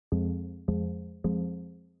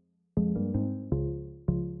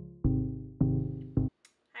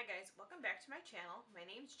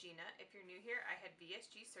name's Gina. If you're new here, I had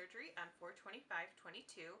VSG surgery on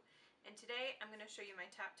 4/25/22, and today I'm going to show you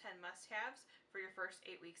my top 10 must-haves for your first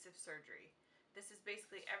 8 weeks of surgery. This is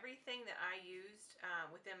basically everything that I used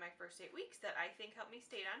within my first 8 weeks that I think helped me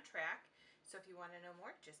stay on track. So if you want to know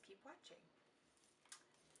more, just keep watching.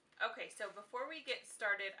 Okay, so before we get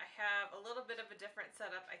started, I have a little bit of a different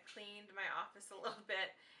setup. I cleaned my office a little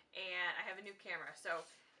bit, and I have a new camera. So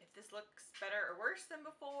if this looks better or worse than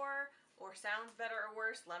before, or sounds better or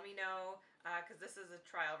worse, let me know, because this is a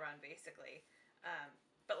trial run basically.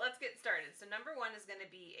 But let's get started. So number one is going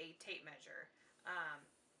to be a tape measure.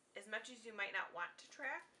 As much as you might not want to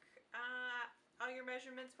track all your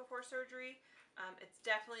measurements before surgery, it's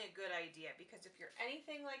definitely a good idea, because if you're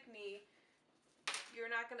anything like me,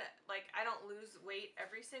 you're not gonna, I don't lose weight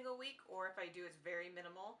every single week, or if I do, it's very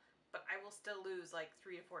minimal, but I will still lose like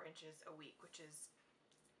 3 to 4 inches a week, which is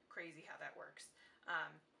crazy how that works.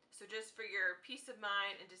 So just for your peace of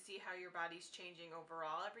mind and to see how your body's changing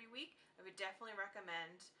overall every week, I would definitely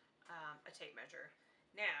recommend a tape measure.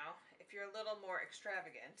 Now, if you're a little more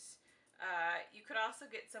extravagant, you could also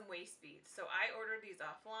get some waist beads. So I ordered these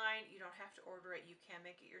offline. You don't have to order it. You can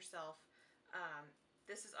make it yourself.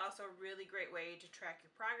 This is also a really great way to track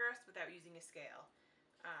your progress without using a scale.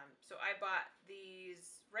 So I bought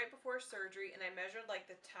these right before surgery, and I measured like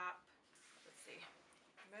the top, let's see,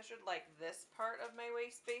 I measured like this part of my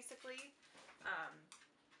waist basically.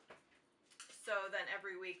 So then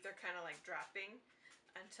every week they're kind of like dropping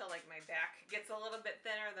until like my back gets a little bit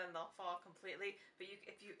thinner, then they'll fall completely. But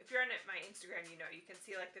if you're on my Instagram, you can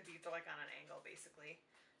see like the beads are like on an angle basically.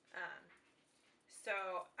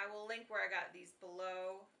 So I will link where I got these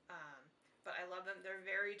below, but I love them. They're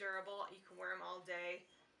very durable. You can wear them all day.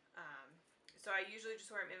 So I usually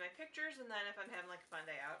just wear them in my pictures, and then if I'm having like a fun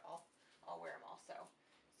day out, I'll wear them also.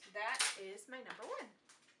 So that is my number one.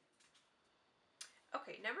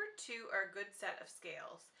 Okay, number two are a good set of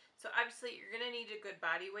scales. So obviously you're going to need a good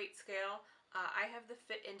body weight scale. I have the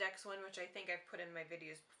Fit Index one, which I think I've put in my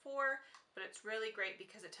videos before, but it's really great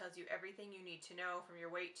because it tells you everything you need to know, from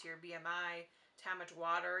your weight to your BMI, to how much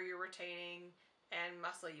water you're retaining, and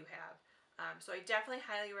muscle you have. So I definitely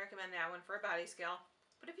highly recommend that one for a body scale.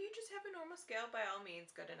 But if you just have a normal scale, by all means,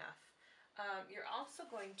 good enough. You're also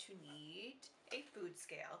going to need a food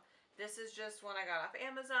scale. This is just one I got off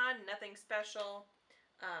Amazon, nothing special.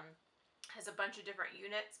 Has a bunch of different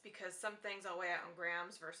units, because some things I'll weigh out in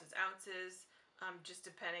grams versus ounces, just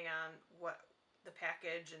depending on what the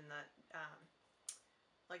package and the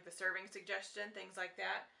like the serving suggestion, things like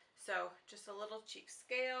that. So just a little cheap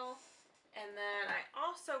scale. And then I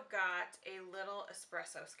also got a little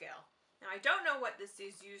espresso scale. Now I don't know what this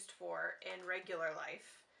is used for in regular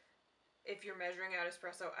life. If you're measuring out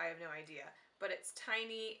espresso, I have no idea. But it's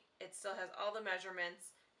tiny, it still has all the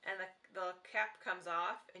measurements, and the cap comes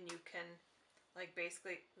off, and you can like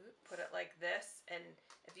basically put it like this, and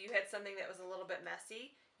if you had something that was a little bit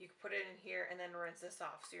messy, you could put it in here and then rinse this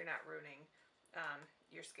off, so you're not ruining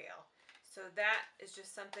your scale. So that is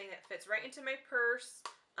just something that fits right into my purse,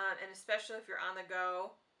 and especially if you're on the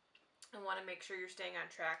go and want to make sure you're staying on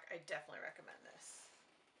track, I definitely recommend this.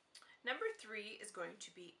 Number three is going to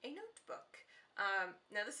be a notebook.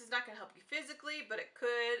 Now this is not going to help you physically, but it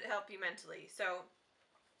could help you mentally. So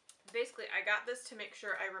basically I got this to make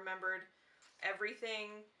sure I remembered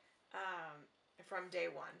everything from day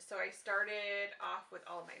one. So I started off with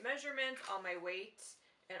all of my measurements, all my weight,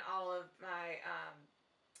 and all of my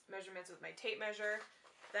measurements with my tape measure.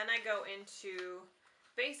 Then I go into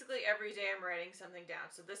basically every day I'm writing something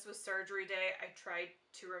down. So this was surgery day. I tried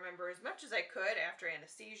to remember as much as I could after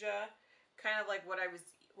anesthesia, kind of like what I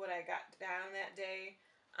got down that day,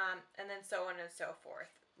 and then so on and so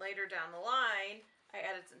forth. Later down the line, I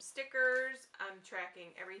added some stickers. I'm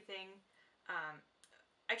tracking everything.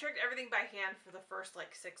 I tracked everything by hand for the first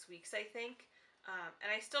like 6 weeks, I think.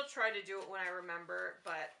 And I still try to do it when I remember,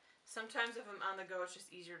 but sometimes if I'm on the go, it's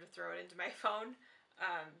just easier to throw it into my phone.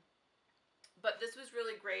 But this was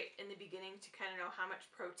really great in the beginning to kind of know how much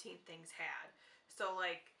protein things had. So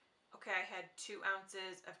like, okay, I had 2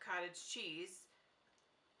 ounces of cottage cheese,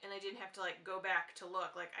 and I didn't have to like go back to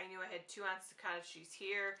look. Like I knew I had 2 ounces of cottage cheese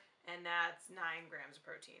here, and that's 9 grams of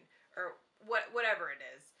protein, or whatever it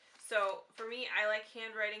is. So for me, I like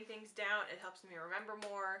handwriting things down. It helps me remember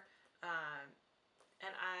more,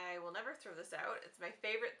 and I will never throw this out. It's my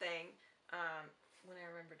favorite thing when I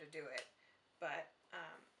remember to do it. But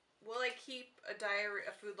will I keep a diary,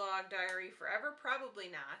 a food log diary forever? Probably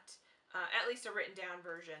not. At least a written down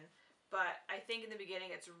version. But I think in the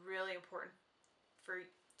beginning it's really important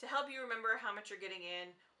to help you remember how much you're getting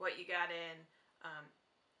in, what you got in,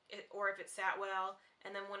 or if it sat well,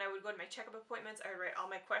 And then when I would go to my checkup appointments, I would write all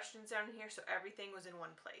my questions down here so everything was in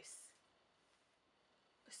one place.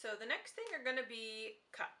 So the next thing are going to be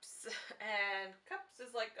cups. And cups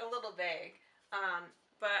is like a little vague.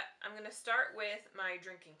 But I'm going to start with my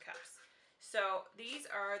drinking cups. So these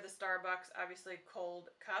are the Starbucks, obviously, cold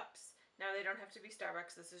cups. Now they don't have to be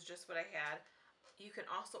Starbucks. This is just what I had. You can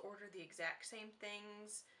also order the exact same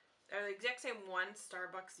things, or the exact same one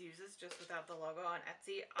Starbucks uses, just without the logo, on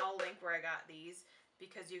Etsy. I'll link where I got these,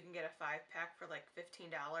 because you can get a 5-pack for like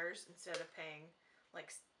 $15 instead of paying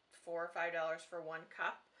like $4 or $5 for one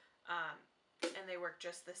cup. And they work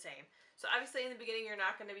just the same. So obviously in the beginning you're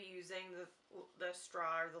not going to be using the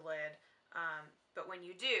straw or the lid, but when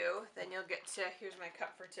you do, then you'll get to, here's my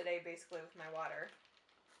cup for today, basically, with my water.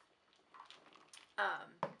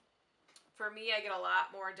 For me, I get a lot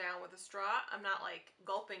more down with a straw. I'm not like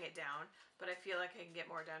gulping it down, but I feel like I can get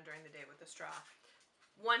more down during the day with a straw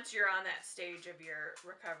once you're on that stage of your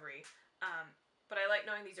recovery. But I like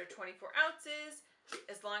knowing these are 24 ounces.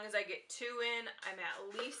 As long as I get 2 in, I'm at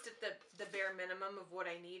least at the bare minimum of what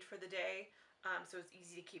I need for the day. So it's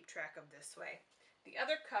easy to keep track of this way. The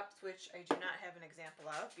other cups, which I do not have an example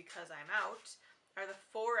of because I'm out, are the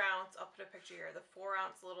 4 ounce, I'll put a picture here, the 4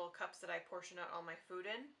 ounce little cups that I portion out all my food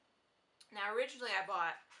in. Now originally I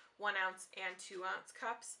bought 1 ounce and 2 ounce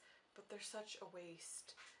cups, but they're such a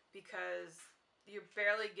waste because you're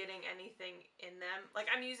barely getting anything in them. Like,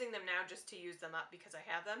 I'm using them now just to use them up because I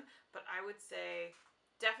have them, but I would say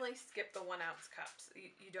definitely skip the 1 ounce cups.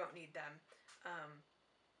 You don't need them.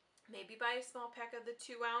 Maybe buy a small pack of the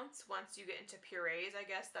 2 ounce once you get into purees. I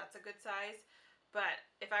guess that's a good size. But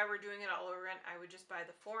if I were doing it all over again, I would just buy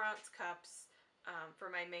the 4 ounce cups for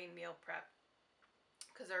my main meal prep,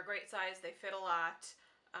 because they're a great size. They fit a lot.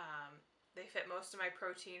 They fit most of my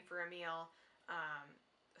protein for a meal.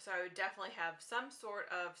 So I would definitely have some sort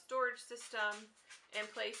of storage system in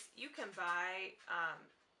place. You can buy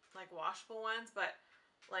like washable ones, but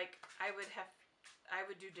like I would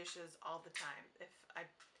do dishes all the time. If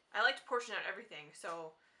I like to portion out everything,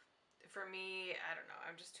 so for me, I don't know,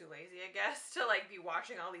 I'm just too lazy, I guess, to like be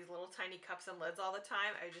washing all these little tiny cups and lids all the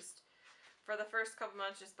time. I just, for the first couple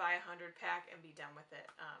months, just buy a 100-pack and be done with it.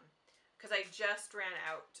 Because I just ran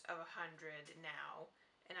out of 100 now,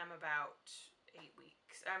 and I'm about 8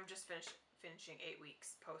 weeks. I'm just finishing 8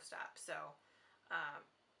 weeks post-op. So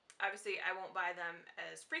obviously I won't buy them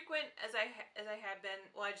as frequent as I had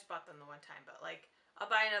been. Well, I just bought them the one time, but like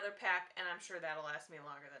I'll buy another pack, and I'm sure that'll last me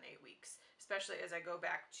longer than 8 weeks. Especially as I go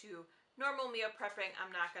back to normal meal prepping,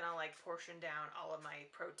 I'm not gonna like portion down all of my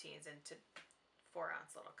proteins into 4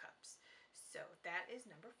 ounce little cups. So that is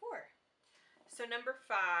number 4. So number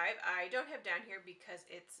 5, I don't have down here because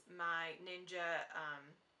it's my Ninja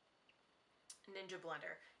Ninja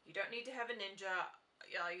blender. You don't need to have a Ninja.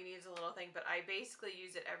 All you need is a little thing, but I basically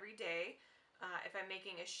use it every day. If I'm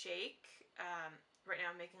making a shake, right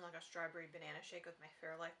now I'm making like a strawberry banana shake with my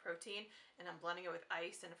Fairlife protein, and I'm blending it with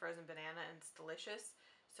ice and a frozen banana, and it's delicious.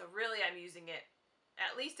 So really I'm using it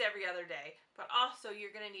at least every other day, but also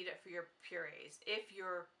you're going to need it for your purees if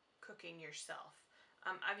you're cooking yourself.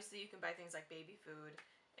 Obviously you can buy things like baby food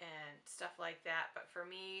and stuff like that, but for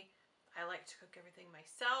me, I like to cook everything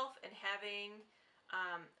myself, and having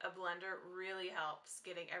a blender really helps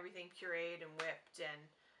getting everything pureed and whipped, and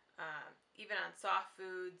even on soft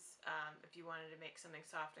foods, if you wanted to make something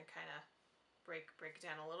soft and kind of break it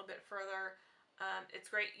down a little bit further,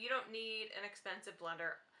 it's great. You don't need an expensive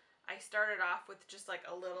blender. I started off with just like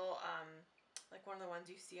a little, like one of the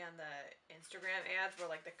ones you see on the Instagram ads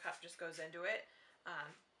where like the cup just goes into it.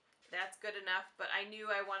 That's good enough, but I knew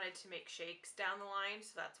I wanted to make shakes down the line,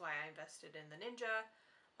 so that's why I invested in the Ninja.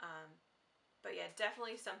 But yeah,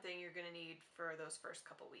 definitely something you're going to need for those first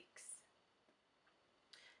couple weeks.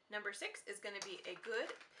 Number 6 is going to be a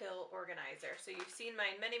good pill organizer. So you've seen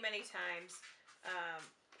mine many, many times.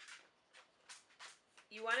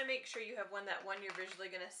 You want to make sure you have one you're visually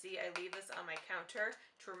going to see. I leave this on my counter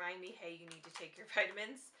to remind me, hey, you need to take your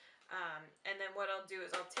vitamins. And then what I'll do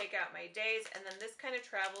is I'll take out my days, and then this kind of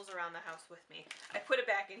travels around the house with me. I put it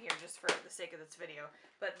back in here just for the sake of this video.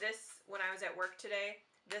 But this, when I was at work today,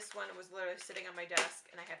 this one was literally sitting on my desk,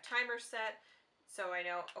 and I have timers set. So I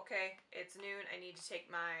know, okay, it's noon, I need to take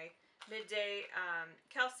my midday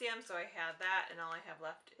calcium, so I have that, and all I have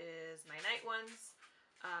left is my night ones.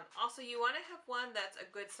 Also, you want to have one that's a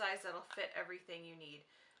good size that'll fit everything you need.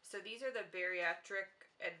 So these are the Bariatric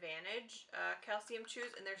Advantage calcium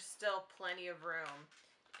chews, and there's still plenty of room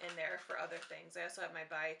in there for other things. I also have my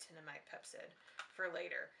biotin and my Pepcid for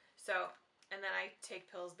later. So, and then I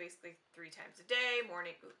take pills basically 3 times a day,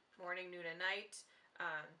 morning, noon, and night.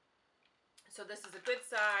 So this is a good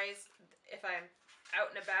size. If I'm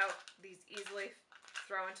out and about, these easily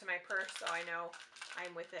throw into my purse, so I know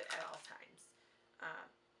I'm with it at all times.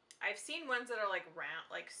 I've seen ones that are like round,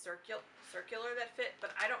 like circular that fit,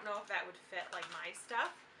 but I don't know if that would fit like my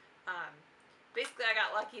stuff. Basically, I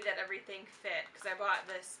got lucky that everything fit because I bought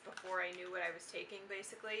this before I knew what I was taking,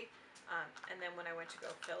 basically. And then when I went to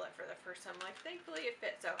go fill it for the first time, like, thankfully it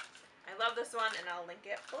fit. So I love this one, and I'll link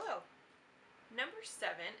it below. Number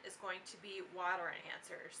 7 is going to be water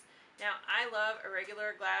enhancers. Now, I love a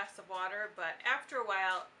regular glass of water, but after a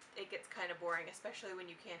while, it gets kind of boring, especially when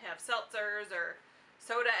you can't have seltzers or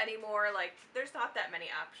soda anymore. Like, there's not that many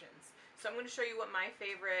options. So I'm going to show you what my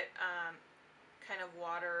favorite kind of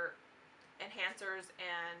water enhancers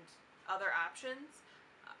and other options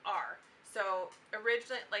are. So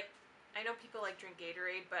originally, like, I know people like drink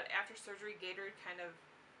Gatorade, but after surgery, Gatorade kind of,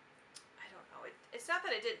 I don't know, it's not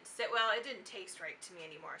that it didn't sit well, it didn't taste right to me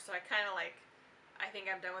anymore. So I kind of like, I think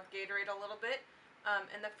I'm done with Gatorade a little bit.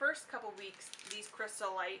 In the first couple weeks, these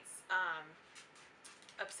Crystal Lights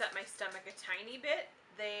upset my stomach a tiny bit.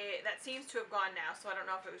 That seems to have gone now, so I don't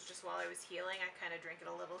know if it was just while I was healing. I kind of drank it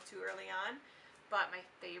a little too early on. But my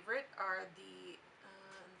favorite are the,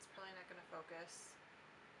 it's probably not going to focus,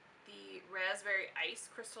 the Raspberry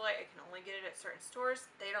Ice Crystal Light. I can only get it at certain stores.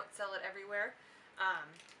 They don't sell it everywhere.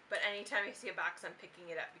 But anytime I see a box, I'm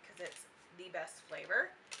picking it up because it's the best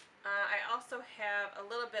flavor. I also have a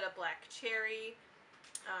little bit of Black Cherry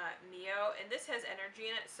Mio, and this has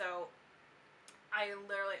energy in it, so I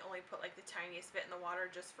literally only put like the tiniest bit in the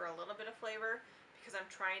water just for a little bit of flavor because I'm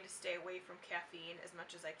trying to stay away from caffeine as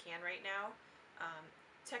much as I can right now.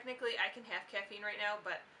 Technically, I can have caffeine right now,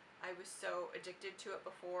 but I was so addicted to it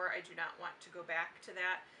before, I do not want to go back to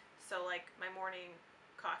that. So like my morning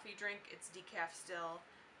coffee drink, it's decaf still.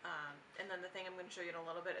 And then the thing I'm going to show you in a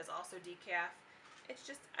little bit is also decaf. It's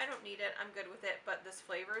just, I don't need it, I'm good with it, but this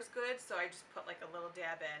flavor is good, so I just put like a little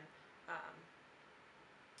dab in.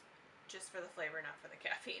 Just for the flavor, not for the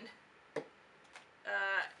caffeine.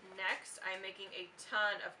 Next, I'm making a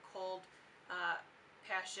ton of cold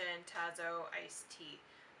Passion Tazo iced tea.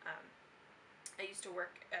 I used to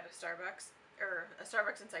work at a Starbucks, or a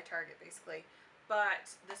Starbucks inside Target, basically. But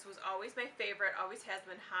this was always my favorite, always has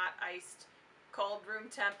been hot, iced, cold, room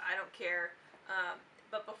temp, I don't care.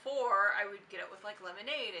 But before, I would get it with like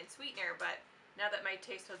lemonade and sweetener, but now that my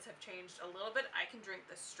taste buds have changed a little bit, I can drink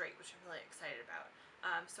this straight, which I'm really excited about.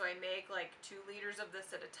 So I make like 2 liters of this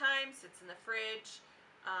at a time, sits in the fridge,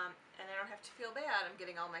 and I don't have to feel bad. I'm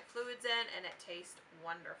getting all my fluids in, and it tastes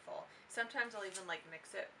wonderful. Sometimes I'll even like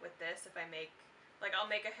mix it with this if I make, like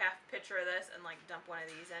I'll make a half pitcher of this and like dump one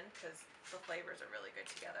of these in because the flavors are really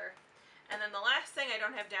good together. And then the last thing I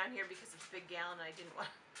don't have down here because it's a big gallon and I didn't want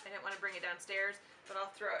to bring it downstairs, but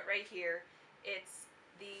I'll throw it right here. It's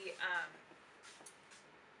the,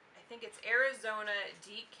 I think it's Arizona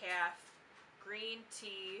Decaf Green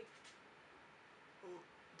Tea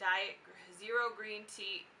Diet Zero Green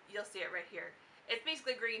Tea. You'll see it right here. It's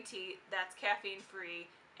basically green tea that's caffeine free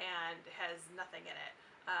and has nothing in it.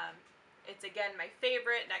 It's again my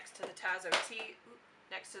favorite next to the Tazo tea.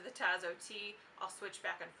 I'll switch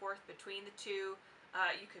back and forth between the two.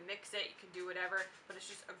 You can mix it, you can do whatever, but it's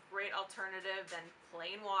just a great alternative than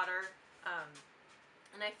plain water.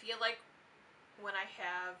 And I feel like when I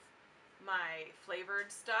have my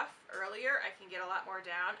flavored stuff earlier, I can get a lot more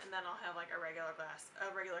down, and then I'll have like a regular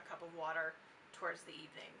cup of water towards the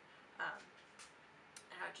evening.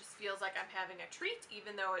 And it just feels like I'm having a treat,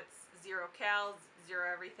 even though it's 0 calories, 0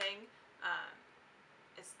 everything.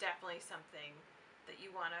 It's definitely something that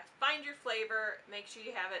you want to find your flavor, make sure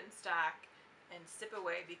you have it in stock, and sip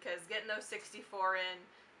away, because getting those 64 in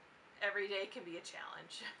every day can be a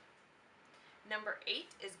challenge. Number 8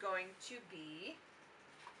 is going to be,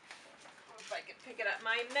 if I can pick it up,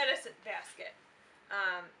 my medicine basket.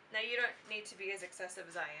 Now you don't need to be as excessive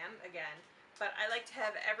as I am, again, but I like to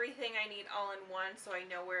have everything I need all in one so I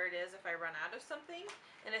know where it is if I run out of something.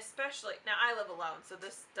 And especially, now I live alone, so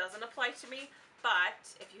this doesn't apply to me, but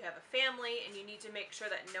if you have a family and you need to make sure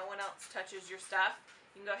that no one else touches your stuff,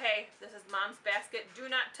 you can go, hey, this is mom's basket, do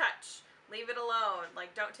not touch. Leave it alone,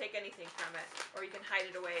 like don't take anything from it, or you can hide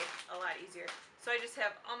it away a lot easier. So I just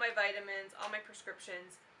have all my vitamins, all my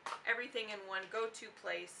prescriptions, everything in one go-to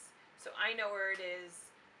place, so I know where it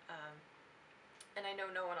is, and I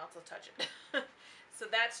know no one else will touch it. So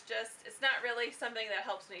that's just, it's not really something that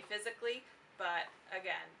helps me physically, but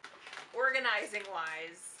again, organizing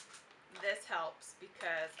wise, this helps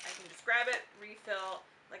because I can just grab it, refill,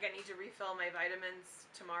 like I need to refill my vitamins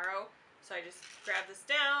tomorrow, so I just grab this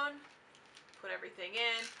down, put everything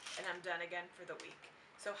in, and I'm done again for the week.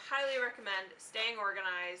 So highly recommend staying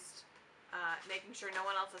organized, making sure no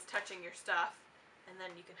one else is touching your stuff, and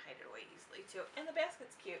then you can hide it away easily too. And the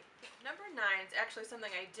basket's cute. Number 9 is actually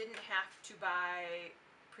something I didn't have to buy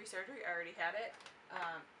pre-surgery. I already had it.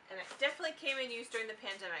 And it definitely came in use during the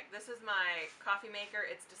pandemic. This is my coffee maker.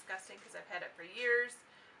 It's disgusting because I've had it for years.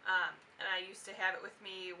 And I used to have it with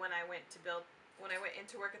me when I went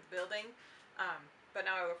into work at the building. But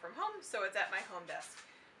now I work from home, so it's at my home desk.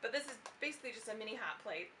 But this is basically just a mini hot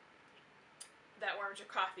plate that warms your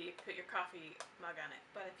coffee. You can put your coffee mug on it.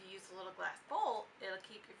 But if you use a little glass bowl, it'll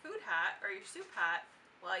keep your food hot or your soup hot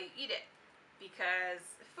while you eat it. Because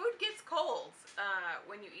food gets cold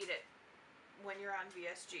when you eat it when you're on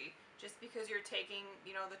VSG, just because you're taking,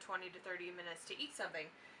 you know, the 20 to 30 minutes to eat something.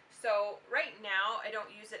 So right now I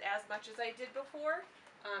don't use it as much as I did before,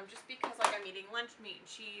 just because like I'm eating lunch meat and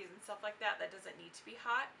cheese and stuff like that. That doesn't need to be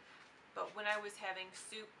hot. But when I was having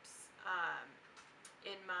soups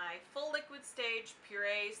in my full liquid stage,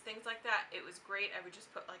 purees, things like that, it was great. I would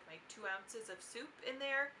just put like my 2 ounces of soup in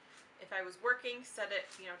there. If I was working, set it,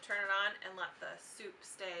 you know, turn it on and let the soup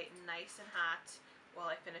stay nice and hot while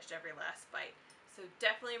I finished every last bite. So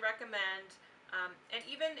definitely recommend. And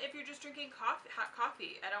even if you're just drinking hot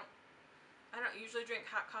coffee, I don't usually drink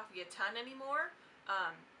hot coffee a ton anymore.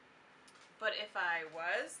 But if I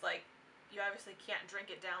was, like, you obviously can't drink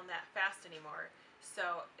it down that fast anymore.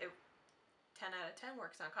 So 10 out of 10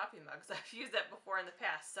 works on coffee mugs. I've used that before in the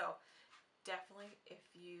past. So definitely, if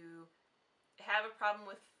you have a problem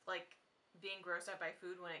with like being grossed out by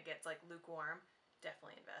food when it gets like lukewarm,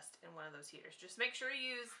 definitely invest in one of those heaters. Just make sure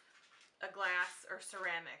you use a glass or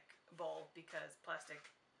ceramic bowl, because plastic,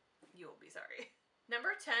 you will be sorry.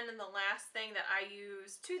 Number 10, and the last thing that I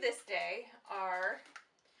use to this day, are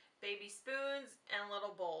baby spoons and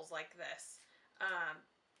little bowls like this.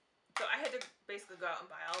 So I had to basically go out and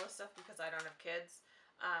buy all this stuff because I don't have kids.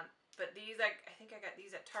 But these, I think I got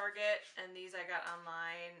these at Target, and these I got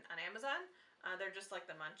online on Amazon. They're just like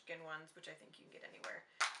the Munchkin ones, which I think you can get anywhere.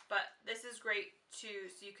 But this is great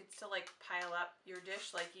too, so you could still like pile up your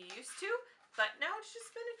dish like you used to, but now it's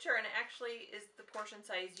just miniature and it actually is the portion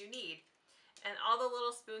size you need. And all the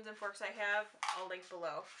little spoons and forks I have, I'll link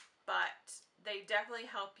below, but they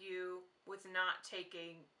definitely help you with not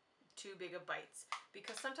taking too big of bites.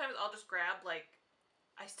 Because sometimes I'll just grab, like,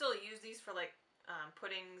 I still use these for like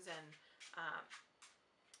puddings, and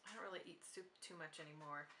I don't really eat soup too much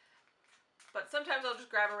anymore. But sometimes I'll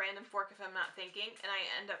just grab a random fork if I'm not thinking,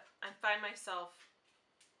 and I find myself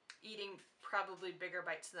eating probably bigger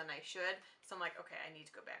bites than I should. So I'm like, okay, I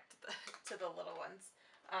need to go back to the little ones.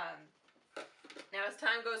 Now as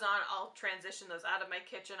time goes on, I'll transition those out of my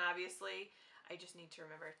kitchen, obviously. I just need to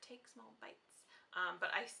remember, take small bites.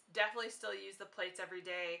 But I definitely still use the plates every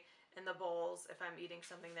day and the bowls if I'm eating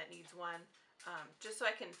something that needs one, just so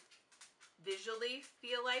I can visually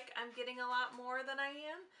feel like I'm getting a lot more than I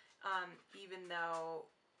am. Even though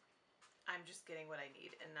I'm just getting what I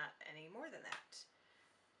need and not any more than that.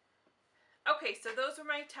 Okay, so those were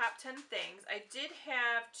my top 10 things. I did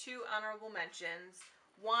have 2 honorable mentions.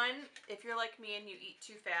 One, if you're like me and you eat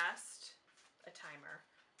too fast, a timer.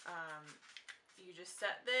 You just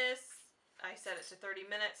set this. I set it to 30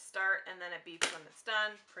 minutes, start, and then it beeps when it's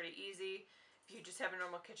done. Pretty easy. If you just have a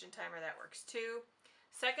normal kitchen timer, that works too.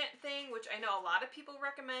 Second thing, which I know a lot of people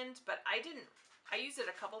recommend, but I used it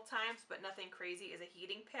a couple times, but nothing crazy, is a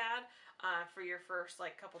heating pad for your first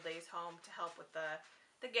like couple days home to help with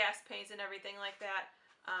the gas pains and everything like that.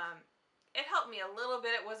 It helped me a little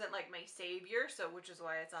bit. It wasn't like my savior, so which is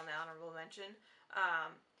why it's on the honorable mention.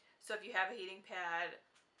 So if you have a heating pad,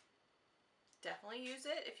 definitely use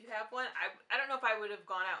it if you have one. I don't know if I would have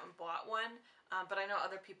gone out and bought one, but I know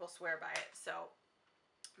other people swear by it. So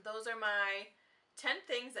those are my 10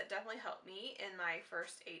 things that definitely helped me in my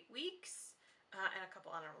first 8 weeks. And a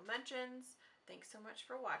couple honorable mentions. Thanks so much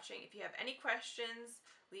for watching. If you have any questions,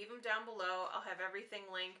 leave them down below. I'll have everything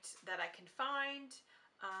linked that I can find.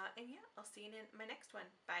 And yeah, I'll see you in my next one.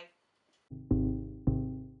 Bye.